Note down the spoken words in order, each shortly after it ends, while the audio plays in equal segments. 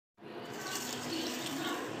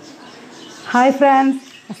Hi friends,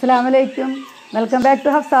 അസ്സലാമു അലൈക്കും. Welcome back to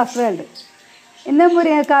ഹഫ്സാസ് world. ഇന്ന്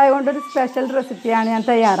മുരിങ്ങക്കായ കൊണ്ടൊരു സ്പെഷ്യൽ റെസിപ്പിയാണ് ഞാൻ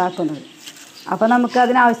തയ്യാറാക്കുന്നത്. അപ്പോൾ നമുക്ക്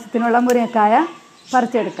അതിനാവശ്യത്തിനുള്ള മുരിങ്ങക്കായ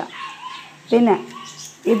പറിച്ചെടുക്കാം. പിന്നെ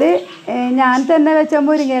ഇത് ഞാൻ തന്നെ വെച്ച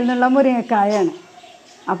മുരിങ്ങയിൽ നിന്നുള്ള മുരിങ്ങക്കായാണ്.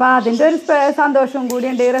 അപ്പോൾ അതിൻ്റെ ഒരു സന്തോഷം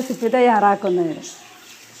കൂടിയുണ്ട് ഈ റെസിപ്പി തയ്യാറാക്കുന്നതിന്.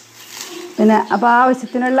 പിന്നെ അപ്പോൾ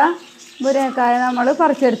ആവശ്യത്തിനുള്ള മുരിങ്ങക്കായ നമ്മൾ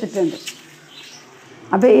പറിച്ചെടുത്തിട്ടുണ്ട്.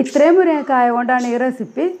 അപ്പോൾ ഇത്രയും മുരിങ്ങക്കായ കൊണ്ടാണ് ഈ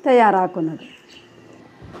റെസിപ്പി തയ്യാറാക്കുന്നത്.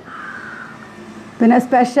 പിന്നെ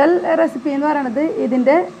സ്പെഷ്യൽ റെസിപ്പി എന്ന് പറയുന്നത്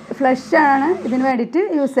ഇതിൻ്റെ ഫ്ലഷാണ് ഇതിന് വേണ്ടിയിട്ട്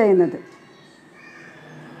യൂസ് ചെയ്യുന്നത്.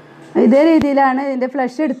 ഇതേ രീതിയിലാണ് ഇതിൻ്റെ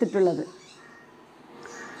ഫ്ലഷ് എടുത്തിട്ടുള്ളത്.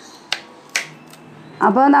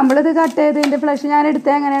 അപ്പോൾ നമ്മളിത് കട്ട് ചെയ്ത് ഇതിൻ്റെ ഫ്ലഷ് ഞാൻ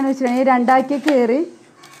എടുത്തത് എങ്ങനെയാണെന്ന് വെച്ചിട്ടുണ്ടെങ്കിൽ രണ്ടാക്കി കീറി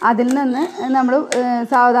അതിൽ നിന്ന് നമ്മൾ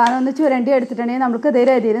സാവധാനം ഒന്ന് ചുരണ്ടി എടുത്തിട്ടുണ്ടെങ്കിൽ നമുക്ക് ഇതേ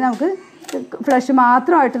രീതിയിൽ നമുക്ക് ഫ്ലഷ്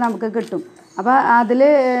മാത്രമായിട്ട് നമുക്ക് കിട്ടും. അപ്പോൾ അതിൽ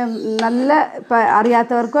നല്ല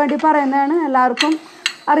അറിയാത്തവർക്ക് വേണ്ടി പറയുന്നതാണ്, എല്ലാവർക്കും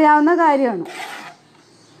അറിയാവുന്ന കാര്യമാണ്.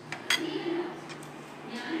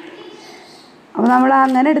 അപ്പോൾ നമ്മൾ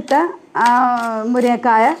അങ്ങനെ എടുത്ത ആ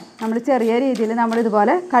മുരിങ്ങക്കായ നമ്മൾ ചെറിയ രീതിയിൽ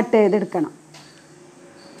നമ്മളിതുപോലെ കട്ട് ചെയ്തെടുക്കണം.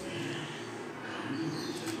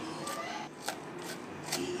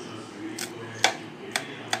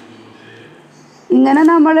 ഇങ്ങനെ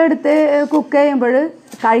നമ്മളെടുത്ത് കുക്ക് ചെയ്യുമ്പോൾ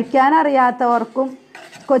കഴിക്കാൻ അറിയാത്തവർക്കും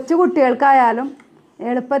കൊച്ചു കുട്ടികൾക്കായാലും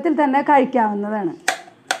എളുപ്പത്തിൽ തന്നെ കഴിക്കാവുന്നതാണ്.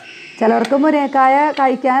 ചിലർക്ക് മുരിങ്ങക്കായ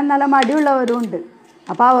കഴിക്കാൻ നല്ല മടിയുള്ളവരും ഉണ്ട്.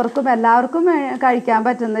 അപ്പോൾ അവർക്കും എല്ലാവർക്കും കഴിക്കാൻ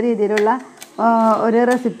പറ്റുന്ന രീതിയിലുള്ള ഒരു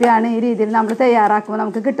റെസിപ്പിയാണ് ഈ രീതിയിൽ നമ്മൾ തയ്യാറാക്കുമ്പോൾ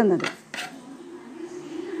നമുക്ക് കിട്ടുന്നത്.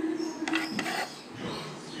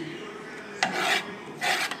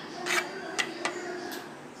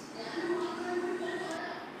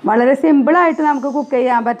 വളരെ സിമ്പിളായിട്ട് നമുക്ക് കുക്ക്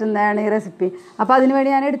ചെയ്യാൻ പറ്റുന്നതാണ് ഈ റെസിപ്പി. അപ്പോൾ അതിനുവേണ്ടി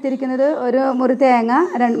ഞാൻ എടുത്തിരിക്കുന്നത് ഒരു മുറി തേങ്ങ,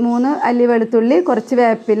 3 അല്ലി വെളുത്തുള്ളി, കുറച്ച്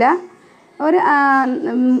വേപ്പില, ഒരു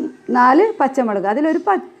 4 പച്ചമുളക്, അതിലൊരു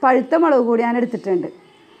പഴുത്ത മുളക് കൂടി ഞാൻ എടുത്തിട്ടുണ്ട്.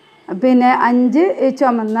 പിന്നെ 5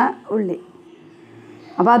 ചുമന്ന ഉള്ളി.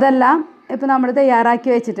 അപ്പോൾ അതെല്ലാം ഇപ്പോൾ നമ്മൾ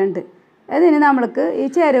തയ്യാറാക്കി വെച്ചിട്ടുണ്ട്. അതിന് നമ്മൾക്ക് ഈ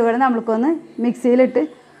ചേരുവകൾ നമ്മൾക്കൊന്ന് മിക്സിയിലിട്ട്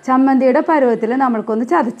ചമ്മന്തിയുടെ പരുവത്തിൽ നമ്മൾക്കൊന്ന്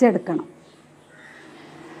ചതച്ചെടുക്കണം.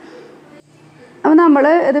 അപ്പോൾ നമ്മൾ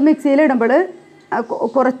ഇത് മിക്സിയിലിടുമ്പോൾ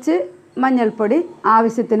കുറച്ച് മഞ്ഞൾപ്പൊടി,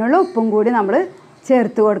 ആവശ്യത്തിനുള്ള ഉപ്പും കൂടി നമ്മൾ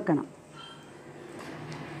ചേർത്ത് കൊടുക്കണം.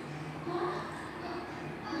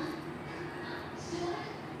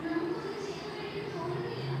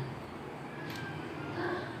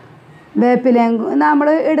 വേപ്പിലയും നമ്മൾ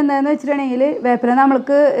ഇടുന്നതെന്ന് വെച്ചിട്ടുണ്ടെങ്കിൽ വേപ്പില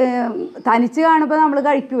നമ്മൾക്ക് തനിച്ച് കാണുമ്പോൾ നമ്മൾ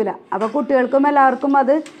കഴിക്കൂല. അപ്പോൾ കുട്ടികൾക്കും എല്ലാവർക്കും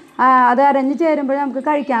അത് അരഞ്ഞ് ചേരുമ്പോൾ നമുക്ക്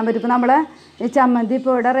കഴിക്കാൻ പറ്റും. ഇപ്പോൾ നമ്മളെ ചമ്മന്തി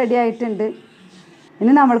ഇപ്പോൾ ഇവിടെ റെഡി ആയിട്ടുണ്ട്.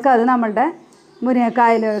 ഇനി നമ്മൾക്കത് നമ്മളുടെ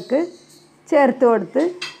മുരിങ്ങക്കായയിലേക്ക് ചേർത്ത് കൊടുത്ത്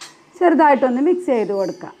ചെറുതായിട്ടൊന്ന് മിക്സ് ചെയ്ത്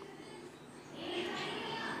കൊടുക്കാം.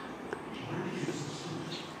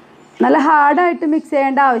 നല്ല ഹാർഡായിട്ട് മിക്സ്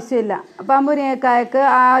ചെയ്യേണ്ട ആവശ്യമില്ല. അപ്പോൾ ആ മുരിങ്ങക്കായക്ക്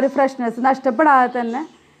ആ ഒരു ഫ്രഷ്നെസ് നഷ്ടപ്പെടാതെ തന്നെ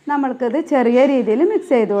നമ്മൾക്കത് ചെറിയ രീതിയിൽ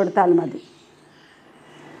മിക്സ് ചെയ്ത് കൊടുത്താൽ മതി.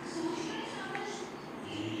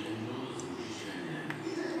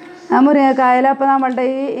 ആ മുരിങ്ങക്കായയിൽ അപ്പോൾ നമ്മളുടെ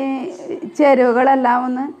ഈ ചേരുവകളെല്ലാം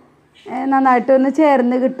ഒന്ന് നന്നായിട്ട് ഒന്ന്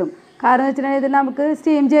ചേർന്ന് കിട്ടും. കാരണം എന്ന് വെച്ചിട്ടുണ്ടെങ്കിൽ ഇത് നമുക്ക്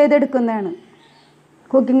സ്റ്റീം ചെയ്തെടുക്കുന്നതാണ്.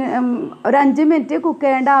 കുക്കിങ് ഒരു 5 മിനിറ്റ് കുക്ക്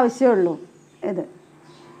ചെയ്യേണ്ട ആവശ്യമുള്ളൂ ഇത്.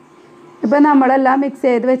 ഇപ്പം നമ്മളെല്ലാം മിക്സ്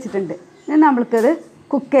ചെയ്ത് വെച്ചിട്ടുണ്ട്. ഇനി നമ്മൾക്കിത്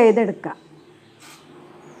കുക്ക് ചെയ്തെടുക്കാം.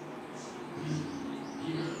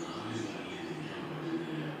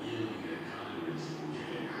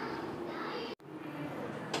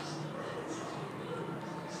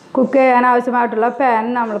 കുക്ക് ചെയ്യാൻ ആവശ്യമായിട്ടുള്ള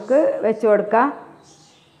പാൻ നമ്മൾക്ക് വെച്ച് കൊടുക്കാം.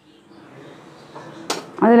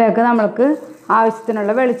 അതിലേക്ക് നമ്മൾക്ക്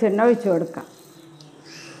ആവശ്യത്തിനുള്ള വെളിച്ചെണ്ണ ഒഴിച്ചു കൊടുക്കാം.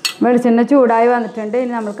 വെളിച്ചെണ്ണ ചൂടായി വന്നിട്ടുണ്ട്.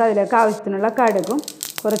 ഇനി നമുക്ക് അതിലേക്ക് ആവശ്യത്തിനുള്ള കടുകും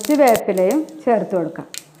കുറച്ച് വേപ്പിലയും ചേർത്ത് കൊടുക്കാം.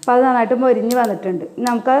 അപ്പോൾ അത് നന്നായിട്ട് മൊരിഞ്ഞ് വന്നിട്ടുണ്ട്. ഇനി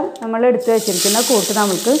നമുക്ക് നമ്മൾ എടുത്ത് വെച്ചിരിക്കുന്ന കൂട്ട്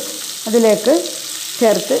നമുക്ക് അതിലേക്ക്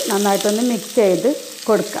ചേർത്ത് നന്നായിട്ടൊന്ന് മിക്സ് ചെയ്ത്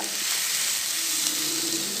കൊടുക്കാം.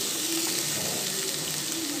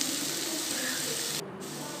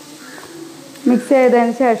 മിക്സ്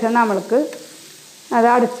ചെയ്തതിന് ശേഷം നമ്മൾക്ക് അത്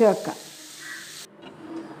അടച്ച് വെക്കാം.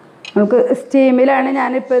 നമുക്ക് സ്റ്റീമിലാണ്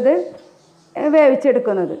ഞാനിപ്പോൾ ഇത്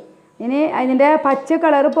വേവിച്ചെടുക്കുന്നത്. ഇനി അതിൻ്റെ പച്ച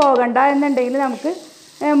കളറ് പോകണ്ട എന്നുണ്ടെങ്കിൽ നമുക്ക്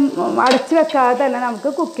അടച്ച് വെക്കാതെ തന്നെ നമുക്ക്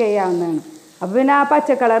കുക്ക് ചെയ്യാവുന്നതാണ്. അപ്പോൾ പിന്നെ ആ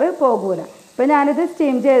പച്ച കളറ് പോകൂല. ഇപ്പോൾ ഞാനിത്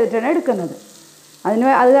സ്റ്റീം ചെയ്തിട്ടാണ് എടുക്കുന്നത്.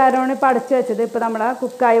 അത് കാരണമാണ് ഇപ്പോൾ അടച്ച് വെച്ചത്. ഇപ്പോൾ നമ്മൾ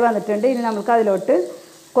കുക്കായി വന്നിട്ടുണ്ട്. ഇനി നമുക്ക് അതിലോട്ട്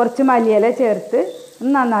കുറച്ച് മല്ലിയില ചേർത്ത്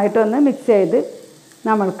നന്നായിട്ടൊന്ന് മിക്സ് ചെയ്ത്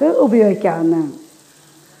നമ്മൾക്ക് ഉപയോഗിക്കാവുന്നതാണ്.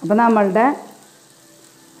 അപ്പോൾ നമ്മളുടെ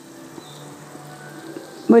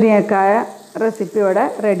മുരിങ്ങക്കായ റെസിപ്പി ഇവിടെ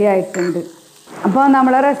റെഡി ആയിട്ടുണ്ട്. അപ്പോൾ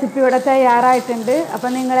നമ്മളെ റെസിപ്പി ഇവിടെ തയ്യാറായിട്ടുണ്ട്. അപ്പോൾ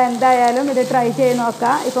നിങ്ങൾ എന്തായാലും ഇത് ട്രൈ ചെയ്ത്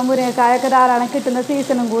നോക്കുക. ഇപ്പോൾ മുരിങ്ങക്കായൊക്കെ ധാരാളം കിട്ടുന്ന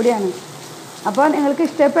സീസണും കൂടിയാണ്. അപ്പോൾ നിങ്ങൾക്ക്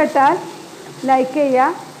ഇഷ്ടപ്പെട്ടാൽ ലൈക്ക് ചെയ്യുക,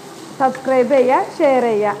 സബ്സ്ക്രൈബ് ചെയ്യുക, ഷെയർ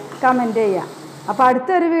ചെയ്യുക, കമൻറ്റ് ചെയ്യുക. അപ്പോൾ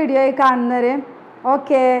അടുത്തൊരു വീഡിയോയിൽ കാണുന്നവരെ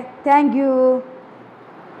ഓക്കെ, താങ്ക് യു.